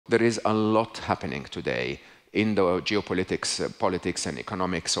there is a lot happening today in the geopolitics, politics and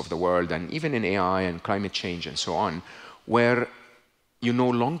economics of the world, and even in AI and climate change and so on, where you no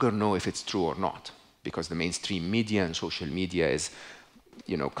longer know if it's true or not, because the mainstream media and social media is,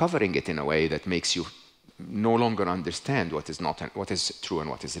 covering it in a way that makes you no longer understand what is not, what is true and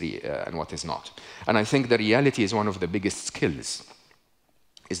what is and what is not. And I think the reality is one of the biggest skills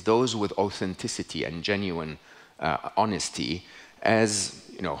is those with authenticity and genuine honesty, as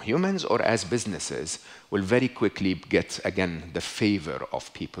humans or as businesses, will very quickly get, again, the favor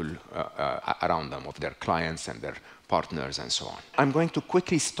of people around them, of their clients and their partners and so on. I'm going to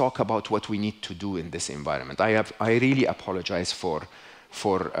quickly talk about what we need to do in this environment. I really apologize for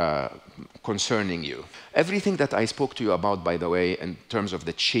concerning you. Everything that I spoke to you about, by the way, in terms of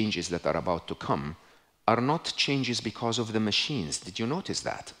the changes that are about to come, are not changes because of the machines. Did you notice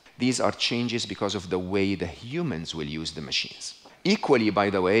that? These are changes because of the way the humans will use the machines. Equally,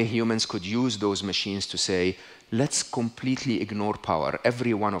 by the way, humans could use those machines to say, let's completely ignore power.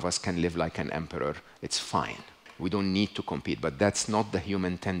 Every one of us can live like an emperor. It's fine. We don't need to compete. But that's not the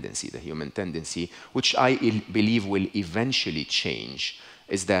human tendency. The human tendency, which I believe will eventually change,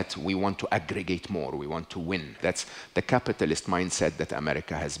 is that we want to aggregate more. We want to win. That's the capitalist mindset that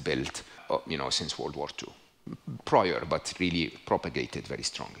America has built, since World War II. Prior, but really propagated very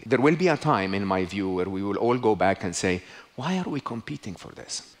strongly. There will be a time, in my view, where we will all go back and say, why are we competing for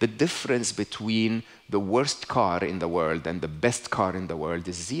this? The difference between the worst car in the world and the best car in the world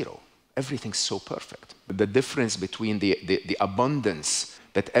is zero. Everything's so perfect. The difference between the abundance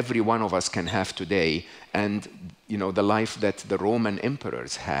that every one of us can have today and the life that the Roman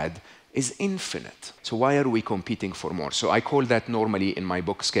emperors had is infinite. So why are we competing for more? So I call that normally in my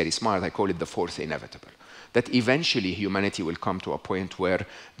book, Scary Smart, I call it the fourth inevitable. That eventually humanity will come to a point where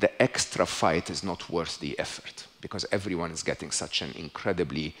the extra fight is not worth the effort, because everyone is getting such an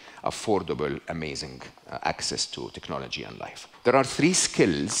incredibly affordable, amazing access to technology and life. There are 3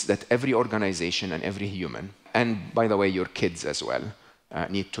 skills that every organization and every human, and by the way, your kids as well,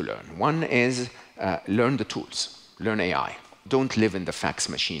 need to learn. One is learn the tools, learn AI. Don't live in the fax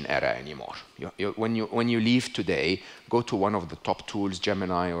machine era anymore. When you leave today, go to one of the top tools,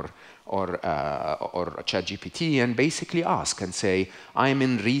 Gemini or ChatGPT, and basically ask and say, I'm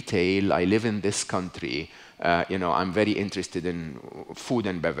in retail, I live in this country, I'm very interested in food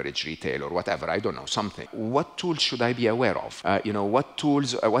and beverage retail or whatever, I don't know, something. What tools should I be aware of?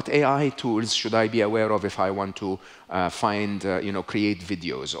 What AI tools should I be aware of if I want to create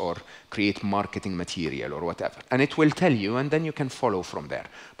videos or create marketing material or whatever? And it will tell you, and then you can follow from there.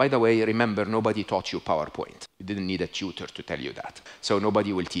 By the way, remember, nobody taught you PowerPoint. You didn't need a tutor to tell you that. So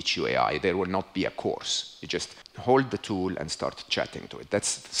nobody will teach you AI. There will not be a course. You just hold the tool and start chatting to it.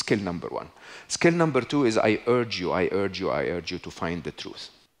 That's skill number 1. Skill number 2 is I urge you to find the truth.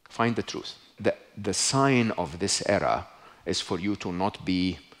 Find the truth. The sign of this era is for you to not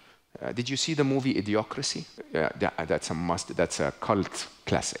be... did you see the movie Idiocracy? Yeah, that's a must. That's a cult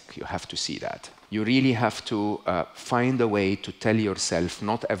classic. You have to see that. You really have to find a way to tell yourself,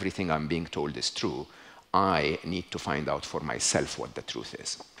 not everything I'm being told is true. I need to find out for myself what the truth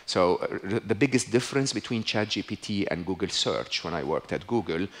is. So the biggest difference between ChatGPT and Google search when I worked at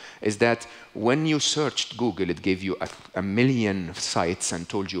Google is that when you searched Google, it gave you a million sites and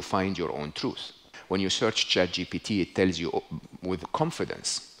told you find your own truth. When you search ChatGPT, it tells you with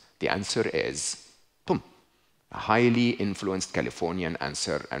confidence, the answer is, boom, a highly influenced Californian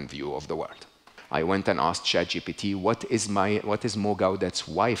answer and view of the world. I went and asked ChatGPT, what is Mo Gawdat's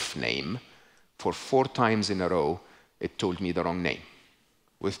wife's name? For 4 times in a row, it told me the wrong name,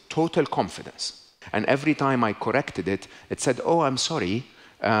 with total confidence. And every time I corrected it, it said, oh, I'm sorry,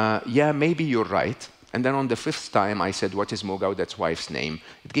 yeah, maybe you're right. And then on the 5th time, I said, what is Mo Gawdat's wife's name?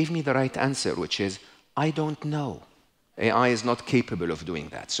 It gave me the right answer, which is, I don't know. AI is not capable of doing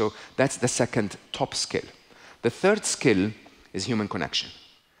that. So that's the second top skill. The third skill is human connection.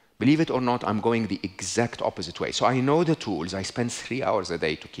 Believe it or not, I'm going the exact opposite way. So I know the tools. I spend 3 hours a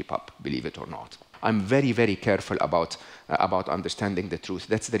day to keep up, believe it or not. I'm very, very careful about understanding the truth.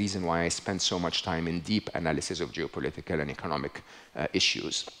 That's the reason why I spend so much time in deep analysis of geopolitical and economic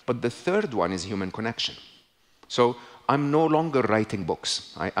issues. But the third one is human connection. So I'm no longer writing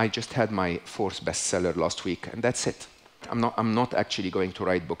books. I just had my 4th bestseller last week, and that's it. I'm not actually going to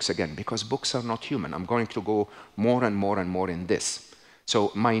write books again, because books are not human. I'm going to go more and more and more in this.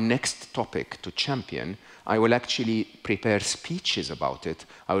 So my next topic to champion, I will actually prepare speeches about it.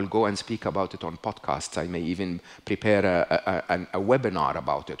 I will go and speak about it on podcasts. I may even prepare a webinar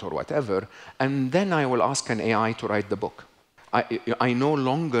about it or whatever. And then I will ask an AI to write the book. I no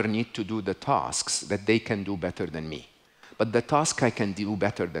longer need to do the tasks that they can do better than me. But the task I can do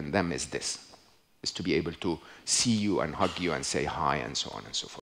better than them is this, is to be able to see you and hug you and say hi and so on and so forth.